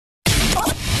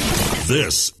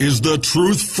This is the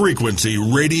Truth Frequency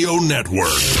Radio Network.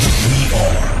 We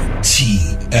are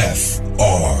TFR.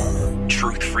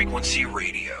 Truth Frequency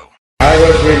Radio. I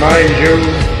would remind you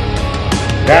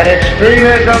that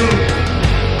extremism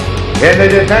in the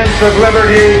defense of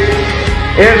liberty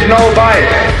is no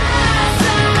vice.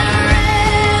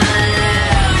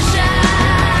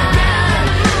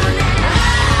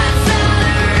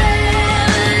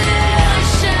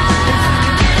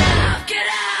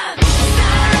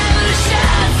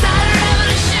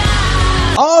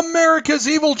 America's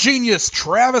evil genius,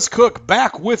 Travis Cook,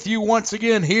 back with you once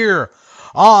again here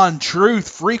on Truth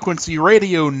Frequency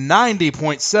Radio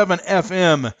 90.7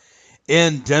 FM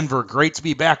in Denver. Great to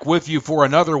be back with you for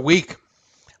another week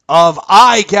of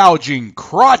eye-gouging,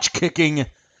 crotch-kicking,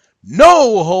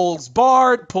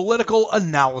 no-holds-barred political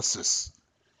analysis.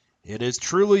 It is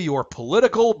truly your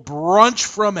political brunch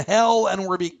from hell, and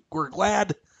we're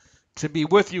glad to be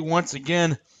with you once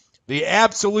again. The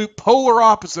absolute polar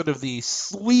opposite of the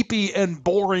sleepy and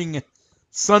boring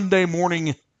Sunday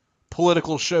morning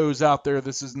political shows out there.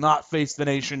 This is not Face the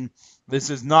Nation. This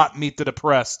is not Meet the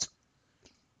Depressed.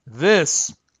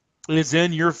 This is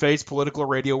in-your-face political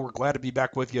radio. We're glad to be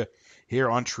back with you here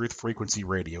on Truth Frequency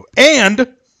Radio.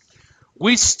 And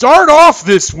we start off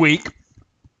this week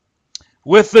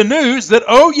with the news that,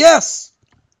 oh yes,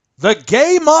 the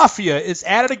gay mafia is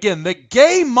at it again. The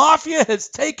gay mafia has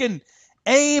taken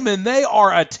aim, and they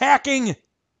are attacking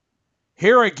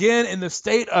here again in the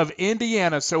state of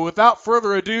Indiana. So without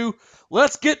further ado,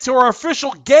 let's get to our official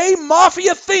gay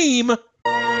mafia theme.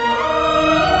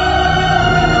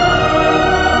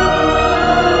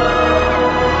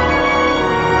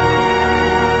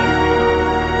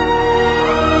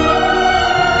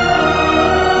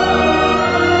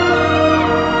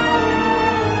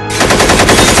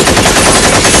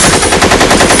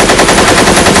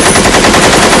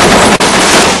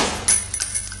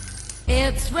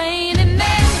 It's raining men.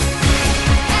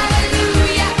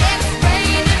 Hallelujah, it's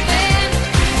raining men.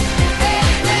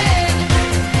 Amen.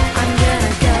 I'm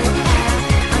gonna go out.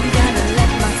 I'm gonna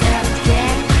let myself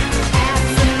get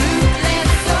absolutely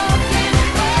soaking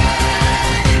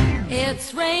wet.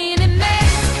 It's raining men.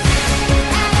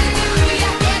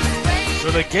 Hallelujah, it's raining.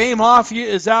 So the gay mafia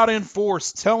is out in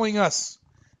force telling us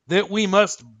that we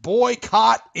must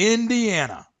boycott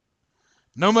Indiana.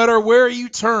 No matter where you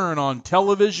turn on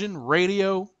television,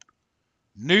 radio,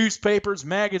 newspapers,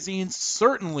 magazines,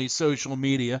 certainly social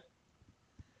media,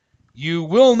 you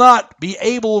will not be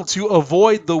able to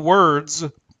avoid the words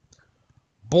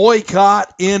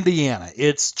boycott Indiana.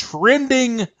 It's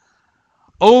trending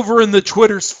over in the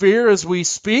Twitter sphere as we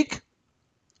speak.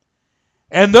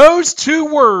 And those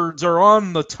two words are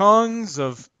on the tongues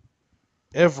of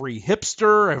every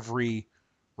hipster, every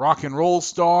rock and roll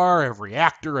star, every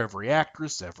actor, every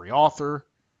actress, every author,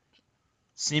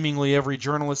 seemingly every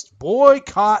journalist.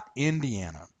 Boycott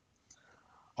Indiana.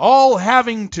 All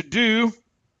having to do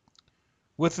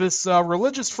with this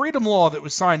religious freedom law that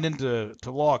was signed into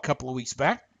law a couple of weeks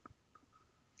back.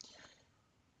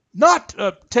 Not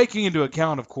taking into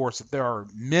account, of course, that there are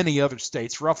many other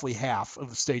states, roughly half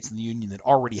of the states in the union, that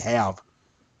already have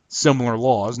similar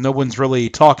laws. No one's really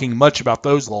talking much about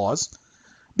those laws,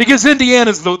 because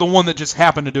Indiana's the one that just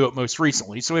happened to do it most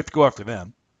recently, so we have to go after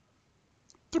them.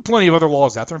 There are plenty of other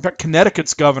laws out there. In fact,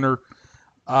 Connecticut's governor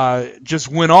just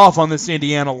went off on this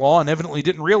Indiana law and evidently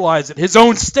didn't realize that his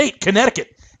own state,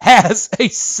 Connecticut, has a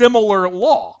similar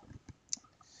law.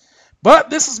 But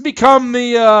this has become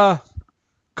the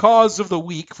cause of the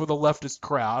week for the leftist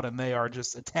crowd, and they are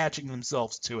just attaching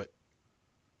themselves to it.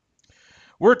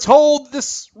 We're told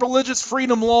this religious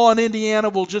freedom law in Indiana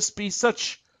will just be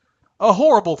such a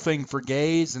horrible thing for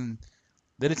gays, and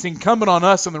that it's incumbent on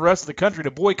us and the rest of the country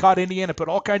to boycott Indiana, put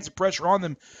all kinds of pressure on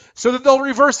them so that they'll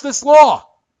reverse this law.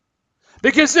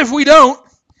 Because if we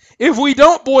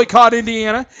don't boycott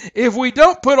Indiana, if we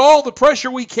don't put all the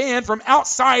pressure we can from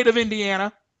outside of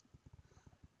Indiana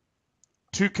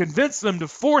to convince them, to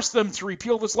force them to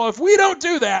repeal this law, if we don't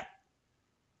do that,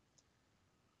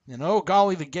 then, oh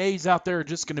golly, the gays out there are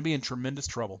just going to be in tremendous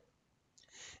trouble.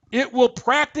 It will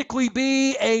practically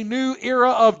be a new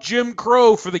era of Jim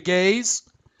Crow for the gays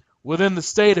within the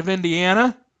state of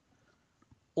Indiana,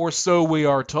 or so we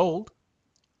are told.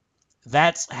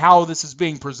 That's how this is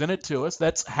being presented to us.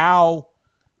 That's how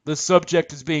the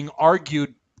subject is being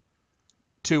argued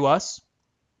to us.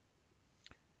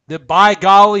 That by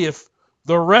golly, if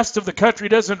the rest of the country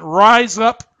doesn't rise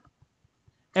up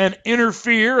and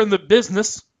interfere in the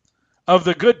business of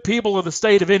the good people of the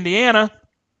state of Indiana,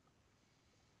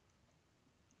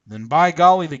 then by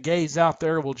golly, the gays out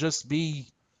there will just be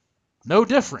no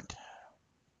different.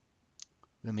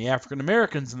 than the African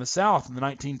Americans in the South in the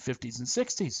 1950s and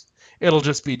 60s. It'll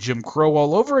just be Jim Crow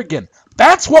all over again.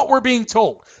 That's what we're being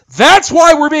told. That's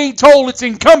why we're being told it's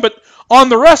incumbent on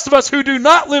the rest of us who do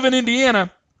not live in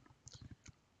Indiana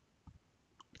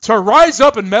to rise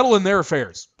up and meddle in their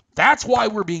affairs. That's why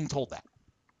we're being told that.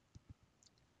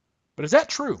 But is that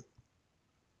true?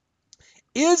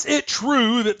 Is it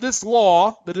true that this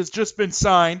law that has just been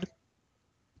signed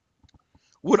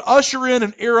would usher in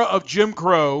an era of Jim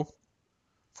Crow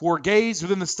for gays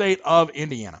within the state of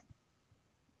Indiana?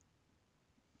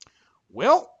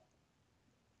 Well,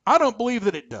 I don't believe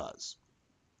that it does.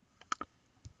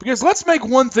 Because let's make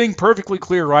one thing perfectly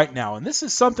clear right now, and this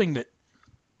is something that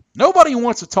nobody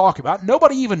wants to talk about.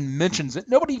 Nobody even mentions it.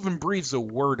 Nobody even breathes a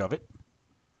word of it.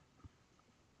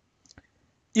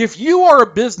 If you are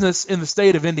a business in the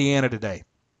state of Indiana today,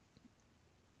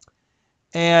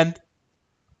 and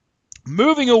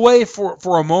moving away for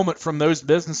a moment from those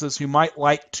businesses who might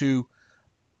like to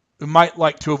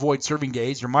avoid serving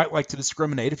gays or might like to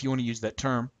discriminate, if you want to use that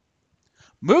term,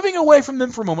 moving away from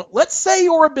them for a moment, let's say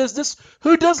you're a business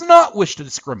who does not wish to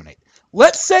discriminate.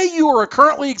 Let's say you are a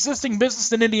currently existing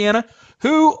business in Indiana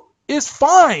who is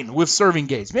fine with serving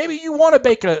gays. Maybe you want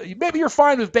to maybe you're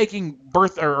fine with baking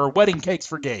birth or wedding cakes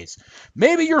for gays.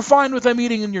 Maybe you're fine with them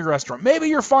eating in your restaurant. Maybe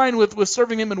you're fine with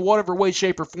serving them in whatever way,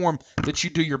 shape, or form that you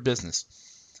do your business.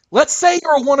 Let's say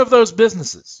you're one of those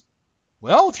businesses.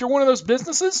 Well, if you're one of those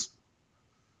businesses,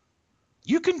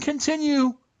 you can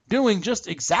continue doing just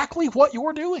exactly what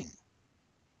you're doing,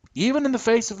 even in the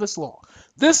face of this law.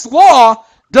 This law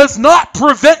does not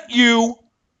prevent you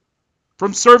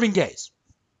from serving gays.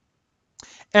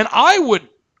 And I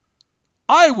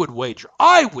would wager,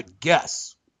 I would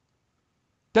guess,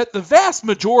 that the vast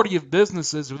majority of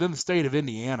businesses within the state of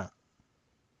Indiana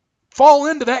fall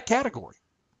into that category.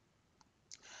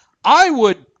 I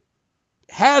would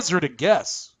hazard a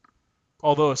guess,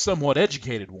 although a somewhat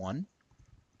educated one,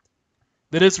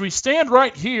 that as we stand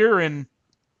right here in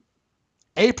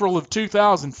April of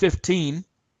 2015,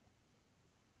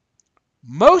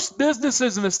 most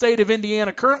businesses in the state of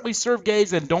Indiana currently serve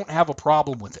gays and don't have a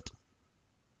problem with it.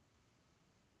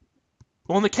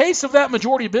 Well, in the case of that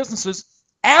majority of businesses,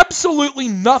 absolutely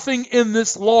nothing in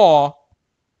this law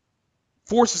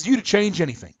forces you to change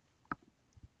anything.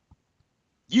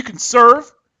 You can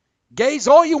serve gays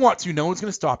all you want to. No one's going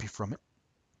to stop you from it.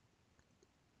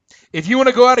 If you want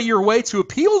to go out of your way to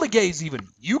appeal to gays even,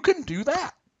 you can do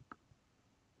that.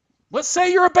 Let's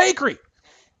say you're a bakery,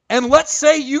 and let's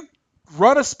say you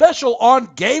run a special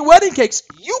on gay wedding cakes.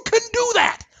 You can do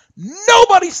that.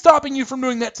 Nobody's stopping you from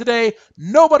doing that today.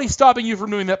 Nobody's stopping you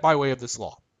from doing that by way of this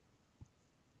law.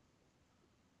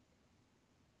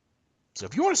 So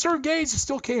if you want to serve gays, you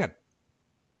still can.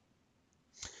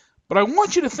 But I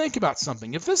want you to think about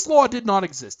something. If this law did not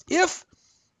exist, if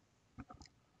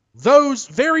those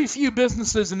very few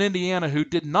businesses in Indiana who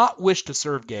did not wish to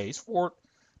serve gays for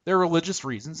their religious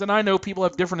reasons, and I know people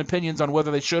have different opinions on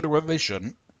whether they should or whether they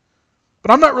shouldn't, but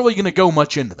I'm not really going to go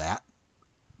much into that.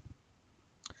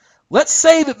 Let's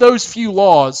say that those few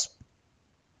laws,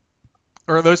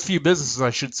 or those few businesses, I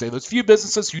should say, those few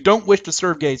businesses who don't wish to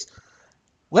serve gays,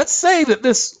 let's say that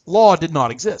this law did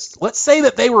not exist. Let's say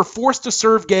that they were forced to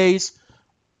serve gays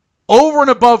over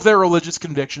and above their religious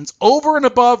convictions, over and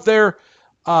above their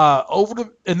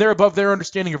above their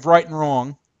understanding of right and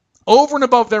wrong, over and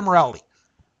above their morality.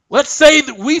 Let's say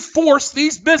that we force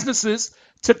these businesses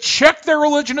to check their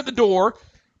religion at the door,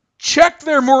 check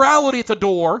their morality at the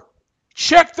door,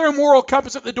 check their moral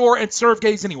compass at the door, and serve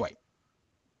gays anyway.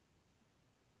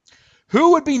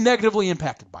 Who would be negatively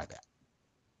impacted by that?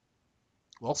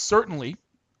 Well, certainly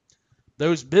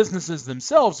those businesses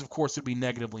themselves, of course, would be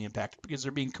negatively impacted because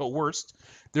they're being coerced.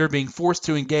 They're being forced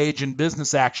to engage in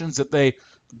business actions that they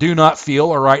do not feel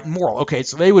are right and moral. Okay,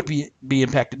 so they would be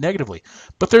impacted negatively.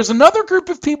 But there's another group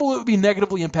of people that would be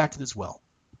negatively impacted as well.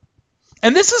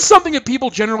 And this is something that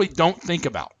people generally don't think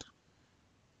about,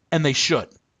 and they should.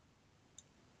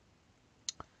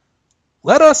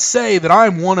 Let us say that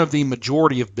I'm one of the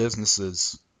majority of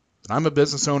businesses, that I'm a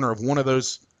business owner of one of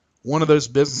those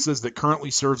businesses that currently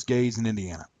serves gays in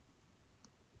Indiana.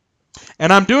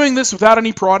 And I'm doing this without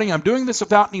any prodding. I'm doing this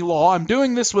without any law. I'm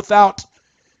doing this without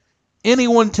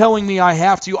anyone telling me I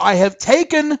have to. I have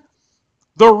taken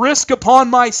the risk upon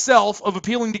myself of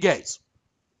appealing to gays.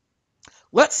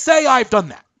 Let's say I've done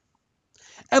that.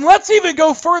 And let's even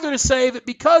go further to say that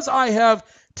because I have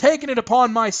taken it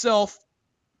upon myself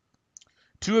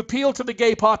to appeal to the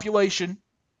gay population,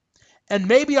 and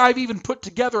maybe I've even put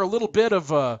together a little bit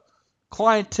of a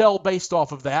clientele based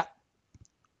off of that.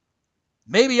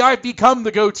 Maybe I've become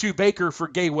the go-to baker for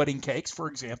gay wedding cakes, for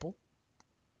example.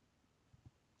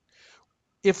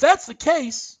 If that's the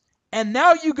case, and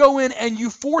now you go in and you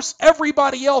force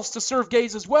everybody else to serve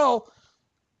gays as well,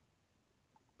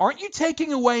 aren't you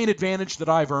taking away an advantage that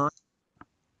I've earned?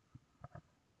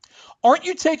 Aren't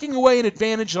you taking away an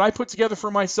advantage that I put together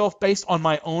for myself based on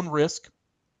my own risk?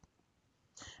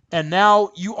 And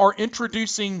now you are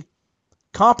introducing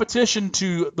competition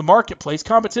to the marketplace,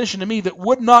 competition to me that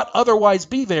would not otherwise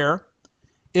be there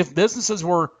if businesses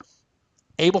were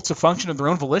able to function of their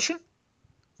own volition?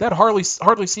 That hardly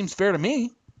seems fair to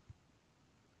me.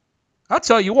 I'll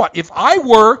tell you what, if I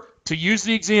were, to use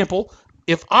the example,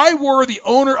 if I were the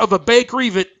owner of a bakery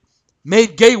that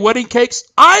made gay wedding cakes,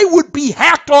 I would be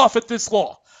hacked off at this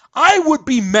law. I would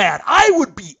be mad. I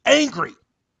would be angry.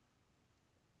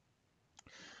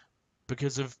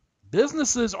 Because if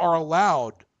businesses are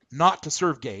allowed not to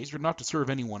serve gays, or not to serve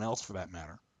anyone else for that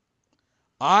matter,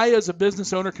 I, as a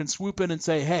business owner, can swoop in and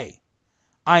say, hey,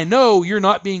 I know you're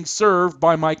not being served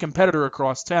by my competitor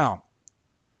across town.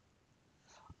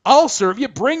 I'll serve you.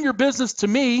 Bring your business to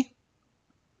me.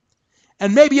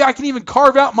 And maybe I can even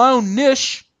carve out my own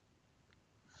niche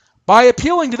by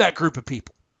appealing to that group of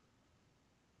people.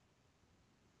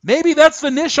 Maybe that's the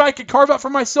niche I could carve out for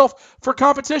myself for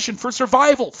competition, for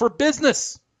survival, for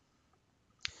business.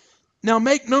 Now,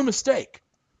 make no mistake,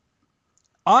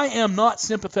 I am not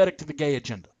sympathetic to the gay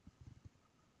agenda.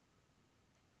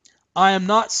 I am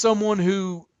not someone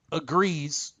who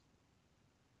agrees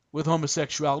with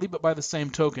homosexuality, but by the same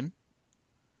token,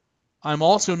 I'm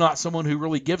also not someone who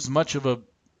really gives much of a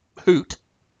hoot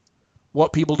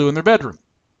what people do in their bedroom.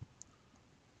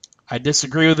 I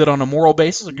disagree with it on a moral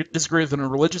basis, I disagree with it on a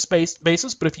religious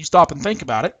basis, but if you stop and think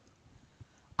about it,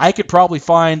 I could probably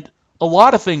find a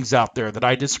lot of things out there that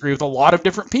I disagree with a lot of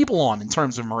different people on in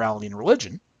terms of morality and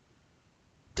religion.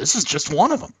 This is just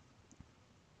one of them.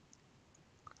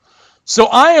 So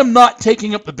I am not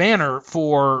taking up the banner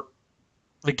for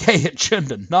the gay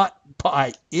agenda, not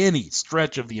by any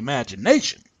stretch of the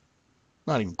imagination.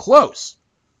 Not even close.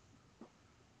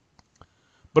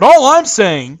 But all I'm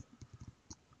saying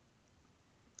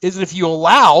is that if you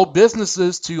allow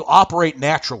businesses to operate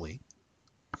naturally,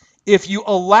 if you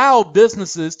allow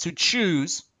businesses to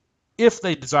choose, if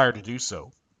they desire to do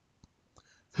so,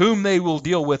 whom they will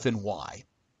deal with and why,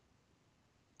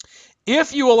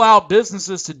 if you allow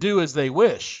businesses to do as they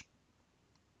wish,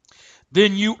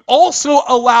 then you also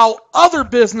allow other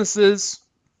businesses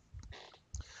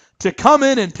to come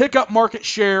in and pick up market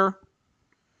share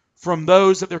from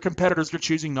those that their competitors are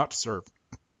choosing not to serve.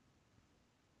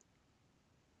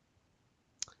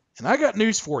 And I got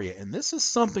news for you, and this is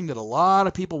something that a lot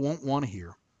of people won't want to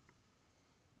hear.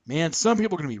 Man, some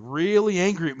people are going to be really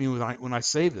angry at me when I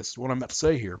say this, what I'm about to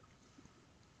say here.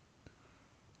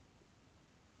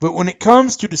 But when it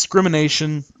comes to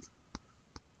discrimination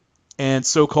and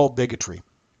so-called bigotry,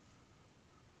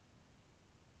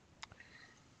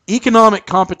 economic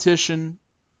competition,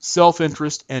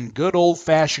 self-interest, and good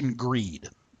old-fashioned greed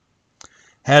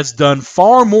has done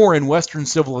far more in Western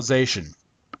civilization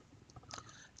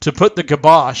to put the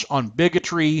kibosh on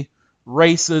bigotry,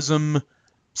 racism,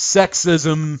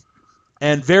 sexism,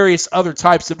 and various other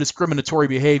types of discriminatory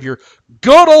behavior.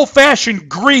 Good old-fashioned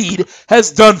greed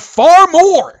has done far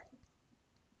more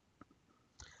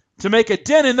to make a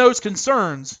dent in those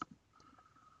concerns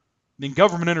than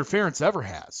government interference ever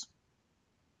has.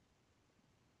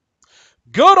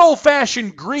 Good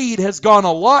old-fashioned greed has gone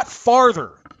a lot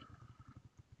farther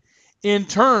in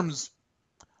terms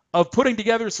of putting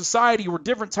together a society where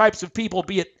different types of people,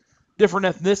 be it different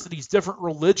ethnicities, different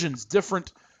religions,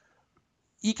 different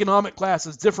economic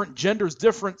classes, different genders,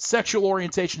 different sexual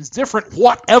orientations, different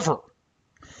whatever,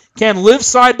 can live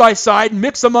side by side,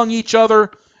 mix among each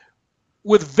other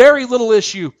with very little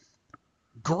issue.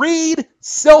 Greed,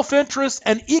 self-interest,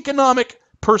 and economic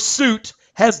pursuit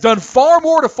has done far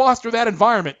more to foster that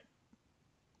environment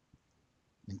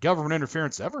than government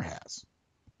interference ever has.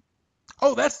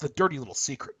 Oh, that's the dirty little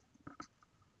secret.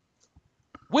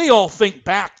 We all think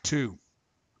back to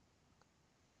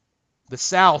the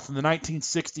South in the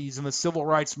 1960s and the Civil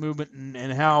Rights Movement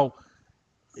and how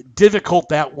difficult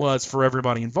that was for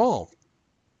everybody involved.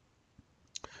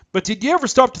 But did you ever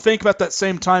stop to think about that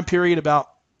same time period about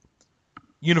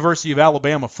University of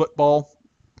Alabama football?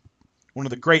 One of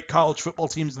the great college football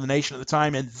teams in the nation at the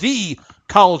time, and the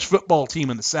college football team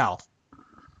in the South.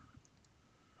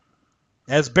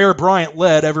 As Bear Bryant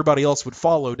led, everybody else would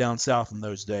follow down south in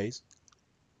those days.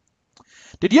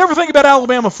 Did you ever think about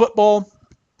Alabama football?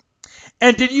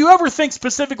 And did you ever think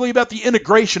specifically about the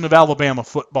integration of Alabama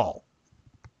football?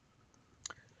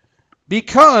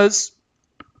 Because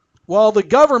while the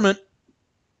government,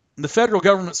 the federal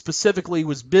government specifically,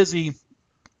 was busy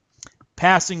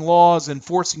passing laws and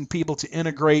forcing people to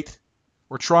integrate,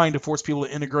 or trying to force people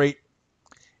to integrate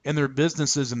in their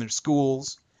businesses and their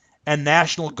schools. And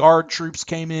National Guard troops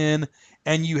came in,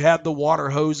 and you had the water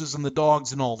hoses and the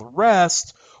dogs and all the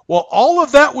rest. Well, all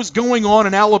of that was going on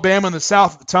in Alabama and the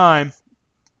South at the time.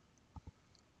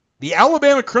 The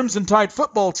Alabama Crimson Tide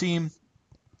football team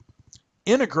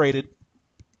integrated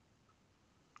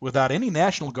without any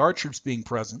National Guard troops being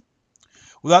present,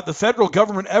 without the federal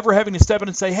government ever having to step in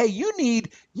and say, hey, you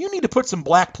need to put some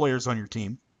black players on your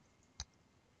team.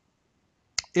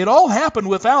 It all happened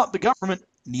without the government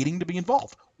needing to be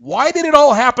involved. Why did it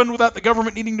all happen without the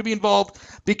government needing to be involved?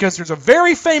 Because there's a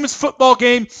very famous football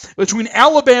game between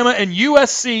Alabama and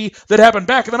USC that happened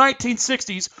back in the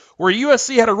 1960s, where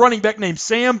USC had a running back named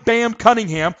Sam Bam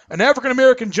Cunningham, an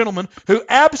African-American gentleman who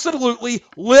absolutely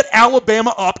lit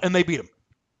Alabama up, and they beat him.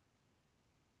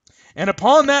 And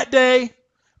upon that day,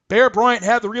 Bear Bryant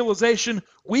had the realization,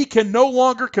 we can no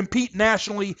longer compete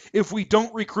nationally if we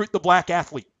don't recruit the black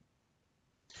athlete.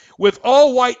 With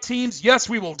all white teams, yes,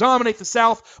 we will dominate the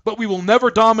South, but we will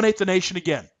never dominate the nation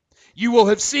again. You will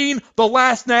have seen the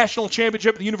last national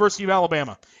championship at the University of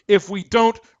Alabama if we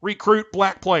don't recruit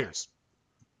black players.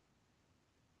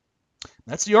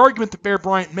 That's the argument that Bear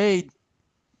Bryant made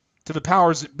to the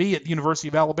powers that be at the University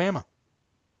of Alabama.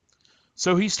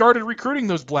 So he started recruiting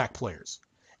those black players.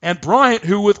 And Bryant,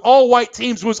 who with all white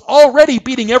teams was already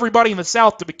beating everybody in the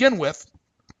South to begin with,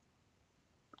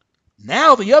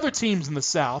 now the other teams in the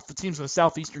South, the teams in the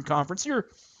Southeastern Conference, your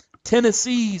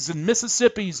Tennessees and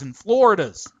Mississippis and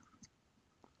Floridas,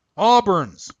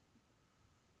 Auburns,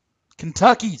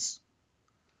 Kentuckys,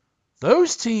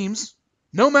 those teams,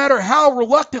 no matter how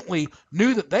reluctantly,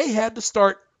 knew that they had to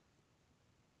start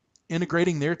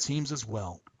integrating their teams as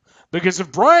well. Because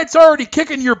if Bryant's already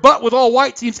kicking your butt with all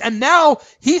white teams, and now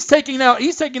he's taking out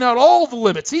all the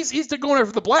limits. He's going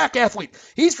after the black athlete.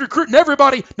 He's recruiting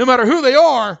everybody, no matter who they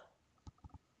are.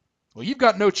 Well, you've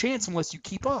got no chance unless you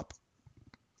keep up.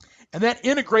 And that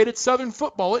integrated Southern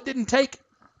football. It didn't take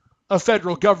a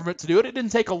federal government to do it. It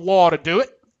didn't take a law to do it.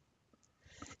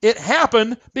 It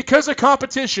happened because of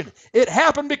competition. It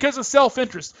happened because of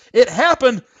self-interest. It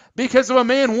happened because of a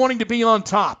man wanting to be on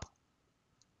top.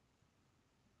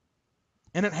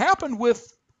 And it happened with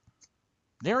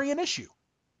nary an issue.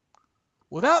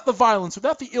 Without the violence,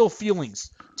 without the ill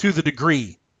feelings to the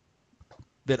degree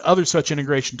that other such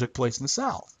integration took place in the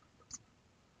South.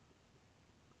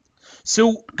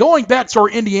 So going back to our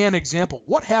Indiana example,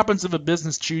 what happens if a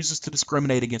business chooses to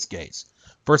discriminate against gays?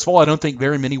 First of all, I don't think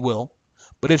very many will.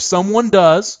 But if someone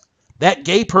does, that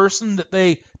gay person that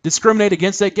they discriminate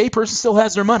against, that gay person still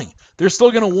has their money. They're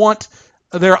still going to want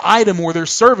their item or their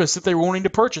service that they were wanting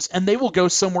to purchase, and they will go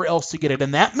somewhere else to get it.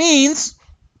 And that means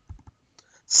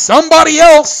somebody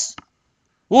else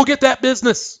will get that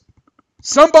business.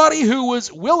 Somebody who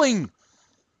was willing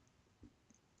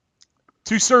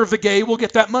to serve the gay will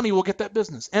get that money, will get that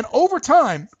business. And over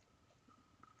time,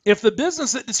 if the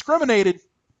business that discriminated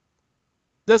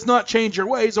does not change their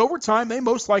ways, over time they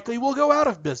most likely will go out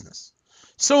of business.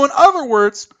 So in other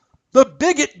words, the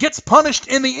bigot gets punished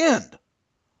in the end.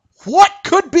 What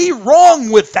could be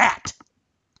wrong with that?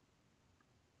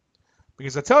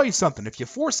 Because I tell you something, if you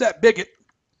force that bigot,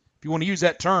 if you want to use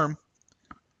that term,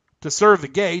 to serve the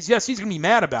gays, yes, he's going to be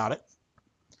mad about it,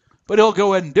 but he'll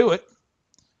go ahead and do it.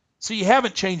 So you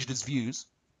haven't changed his views.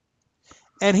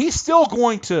 And he's still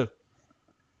going to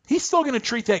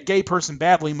treat that gay person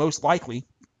badly, most likely,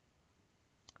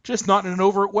 just not in an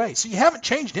overt way. So you haven't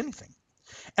changed anything.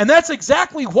 And that's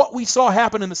exactly what we saw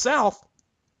happen in the South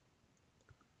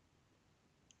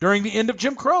during the end of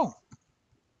Jim Crow.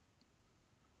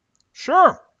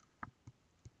 Sure.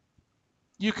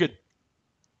 You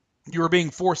were being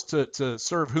forced to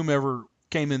serve whomever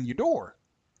came in your door.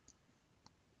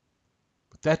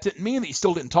 But that didn't mean that you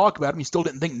still didn't talk about them. You still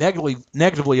didn't think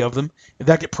negatively of them. In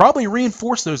fact, it probably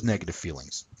reinforced those negative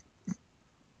feelings.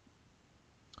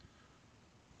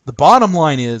 The bottom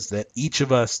line is that each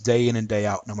of us, day in and day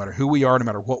out, no matter who we are, no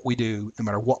matter what we do, no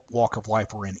matter what walk of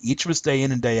life we're in, each of us, day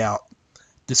in and day out,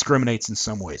 discriminates in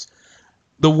some ways.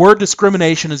 The word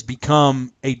discrimination has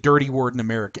become a dirty word in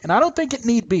America, and I don't think it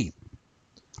need be.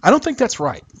 I don't think that's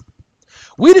right.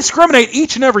 We discriminate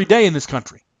each and every day in this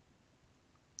country.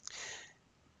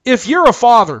 If you're a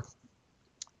father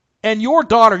and your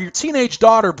daughter, your teenage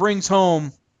daughter, brings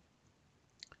home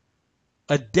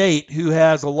a date who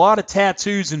has a lot of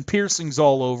tattoos and piercings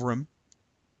all over him,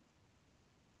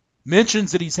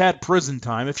 mentions that he's had prison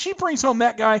time, if she brings home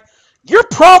that guy, you're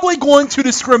probably going to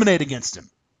discriminate against him.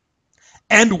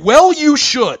 And well, you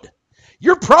should.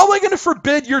 You're probably going to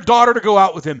forbid your daughter to go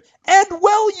out with him. And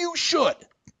well, you should.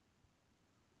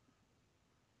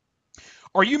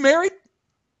 Are you married?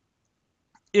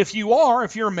 If you are,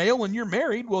 if you're a male and you're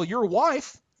married, well, your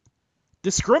wife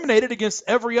discriminated against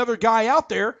every other guy out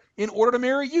there in order to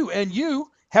marry you, and you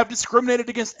have discriminated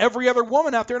against every other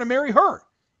woman out there to marry her.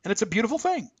 And it's a beautiful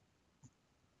thing.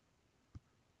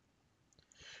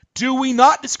 Do we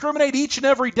not discriminate each and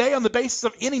every day on the basis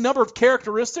of any number of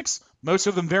characteristics, most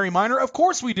of them very minor? Of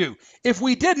course we do. If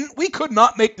we didn't, we could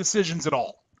not make decisions at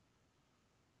all.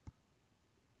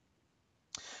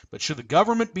 But should the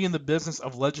government be in the business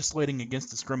of legislating against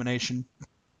discrimination?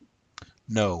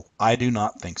 No, I do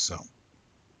not think so.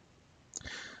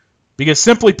 Because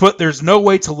simply put, there's no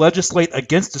way to legislate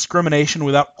against discrimination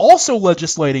without also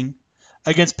legislating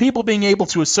against people being able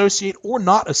to associate or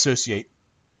not associate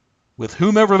with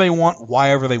whomever they want,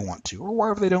 whyever they want to, or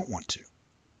wherever they don't want to.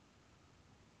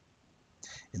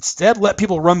 Instead, let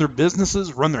people run their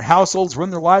businesses, run their households, run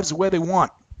their lives the way they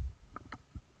want.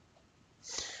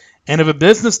 And if a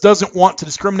business doesn't want to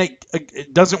discriminate,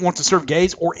 doesn't want to serve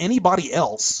gays or anybody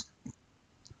else,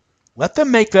 let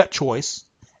them make that choice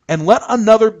and let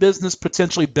another business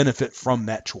potentially benefit from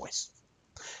that choice.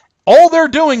 All they're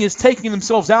doing is taking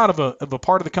themselves out of a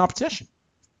part of the competition.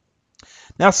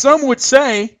 Now, some would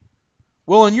say,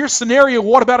 well, in your scenario,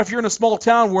 what about if you're in a small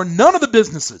town where none of the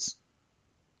businesses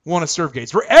want to serve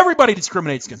gays, where everybody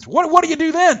discriminates against them? What do you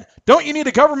do then? Don't you need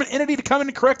a government entity to come in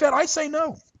and correct that? I say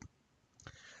no.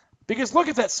 Because look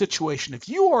at that situation. If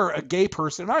you are a gay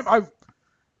person, and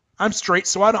I'm straight,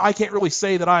 so I can't really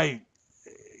say that I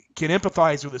can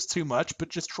empathize with this too much, but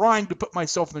just trying to put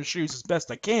myself in their shoes as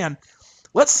best I can.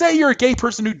 Let's say you're a gay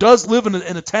person who does live in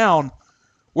a town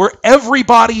where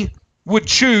everybody would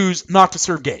choose not to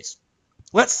serve gays.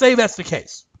 Let's say that's the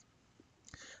case.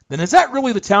 Then is that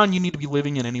really the town you need to be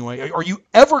living in anyway? Are you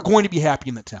ever going to be happy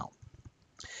in that town?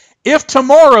 If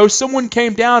tomorrow someone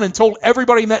came down and told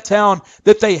everybody in that town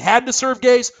that they had to serve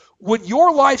gays, would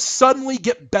your life suddenly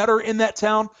get better in that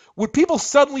town? Would people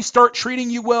suddenly start treating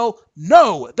you well?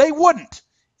 No, they wouldn't.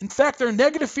 In fact, their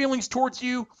negative feelings towards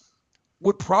you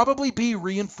would probably be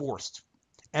reinforced,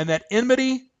 and that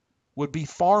enmity would be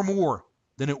far more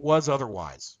than it was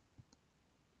otherwise.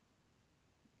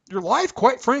 Your life,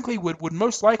 quite frankly, would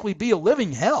most likely be a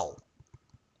living hell.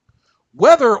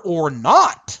 Whether or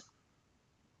not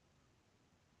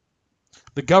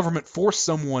the government forced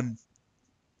someone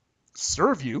to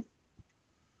serve you,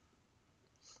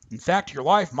 in fact, your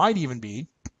life might even be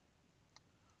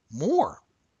more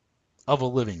of a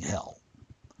living hell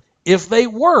if they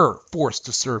were forced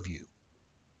to serve you.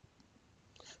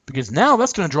 Because now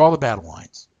that's going to draw the battle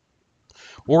lines.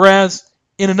 Whereas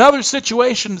in another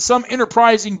situation, some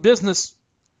enterprising business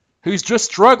who's just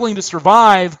struggling to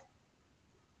survive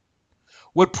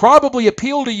would probably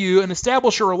appeal to you and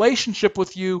establish a relationship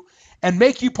with you and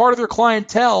make you part of their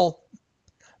clientele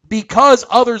because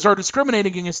others are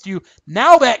discriminating against you.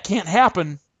 Now that can't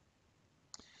happen.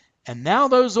 And now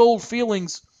those old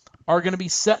feelings are going to be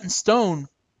set in stone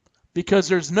because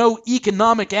there's no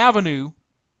economic avenue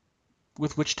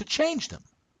with which to change them.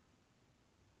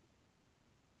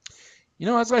 You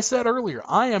know, as I said earlier,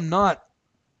 I am not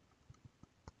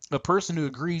a person who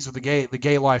agrees with the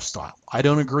gay lifestyle. I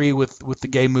don't agree with the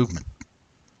gay movement.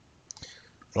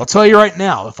 But I'll tell you right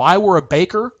now, if I were a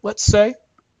baker, let's say,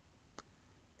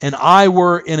 and I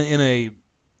were in a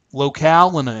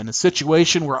locale, in a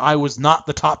situation where I was not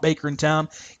the top baker in town,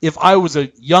 if I was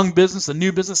a young business, a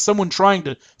new business, someone trying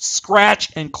to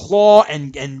scratch and claw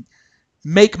and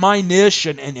make my niche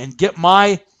and get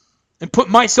and put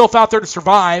myself out there to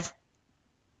survive,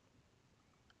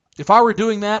 if I were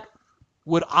doing that,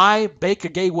 would I bake a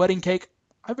gay wedding cake?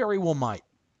 I very well might.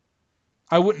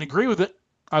 I wouldn't agree with it.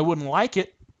 I wouldn't like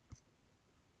it.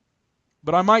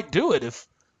 But I might do it if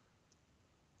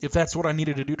that's what I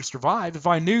needed to do to survive. If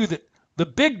I knew that the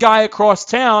big guy across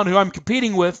town who I'm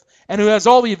competing with and who has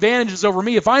all the advantages over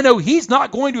me, if I know he's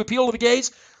not going to appeal to the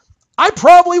gays, I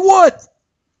probably would.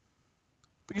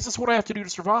 Because that's what I have to do to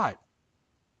survive.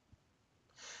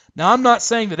 Now, I'm not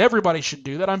saying that everybody should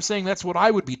do that. I'm saying that's what I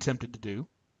would be tempted to do.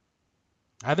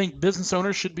 I think business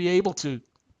owners should be able to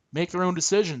make their own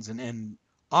decisions and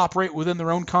operate within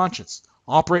their own conscience,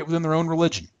 operate within their own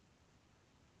religion.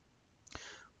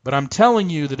 But I'm telling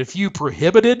you that if you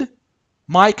prohibited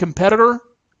my competitor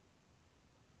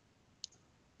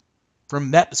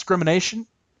from that discrimination,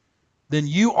 then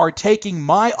you are taking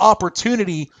my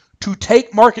opportunity to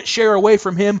take market share away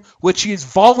from him, which he is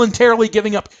voluntarily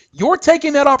giving up. You're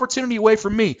taking that opportunity away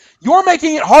from me. You're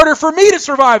making it harder for me to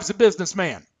survive as a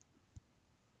businessman.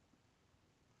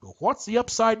 But what's the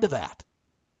upside to that?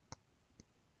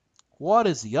 What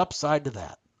is the upside to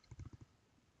that?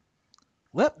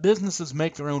 Let businesses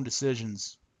make their own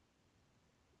decisions.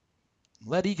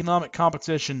 let economic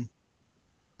competition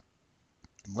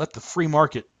and let the free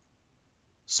market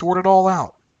sort it all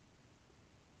out.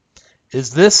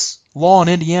 Is this law in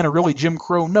Indiana really Jim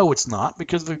Crow? No, it's not,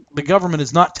 because the government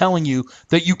is not telling you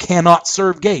that you cannot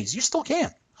serve gays. You still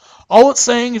can. All it's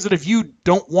saying is that if you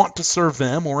don't want to serve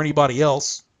them or anybody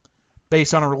else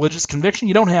based on a religious conviction,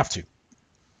 you don't have to.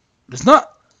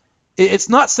 It's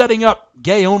not setting up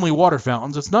gay-only water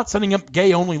fountains. It's not setting up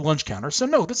gay-only lunch counters. So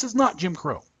no, this is not Jim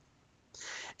Crow.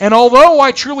 And although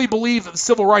I truly believe that the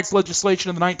civil rights legislation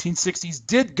of the 1960s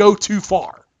did go too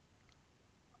far,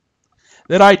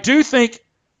 that I do think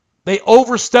they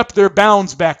overstepped their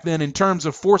bounds back then in terms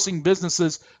of forcing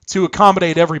businesses to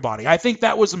accommodate everybody. I think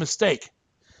that was a mistake,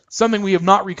 something we have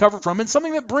not recovered from, and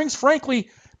something that brings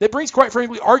quite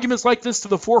frankly arguments like this to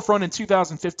the forefront in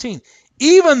 2015.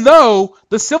 Even though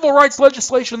the civil rights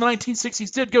legislation in the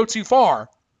 1960s did go too far,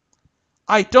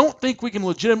 I don't think we can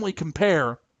legitimately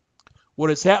compare what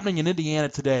is happening in Indiana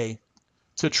today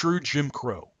to true Jim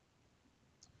Crow,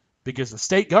 because the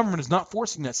state government is not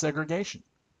forcing that segregation.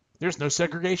 There's no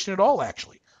segregation at all,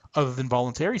 actually, other than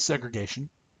voluntary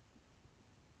segregation.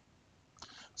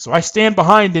 So I stand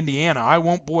behind Indiana. I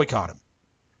won't boycott him.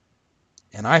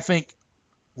 And I think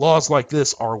laws like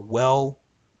this are well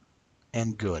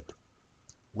and good.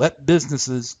 Let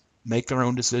businesses make their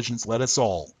own decisions. Let us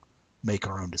all make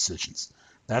our own decisions.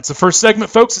 That's the first segment,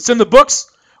 folks. It's in the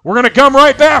books. We're going to come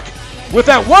right back with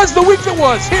That Was the Week That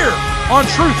Was here on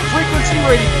Truth Frequency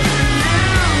Radio.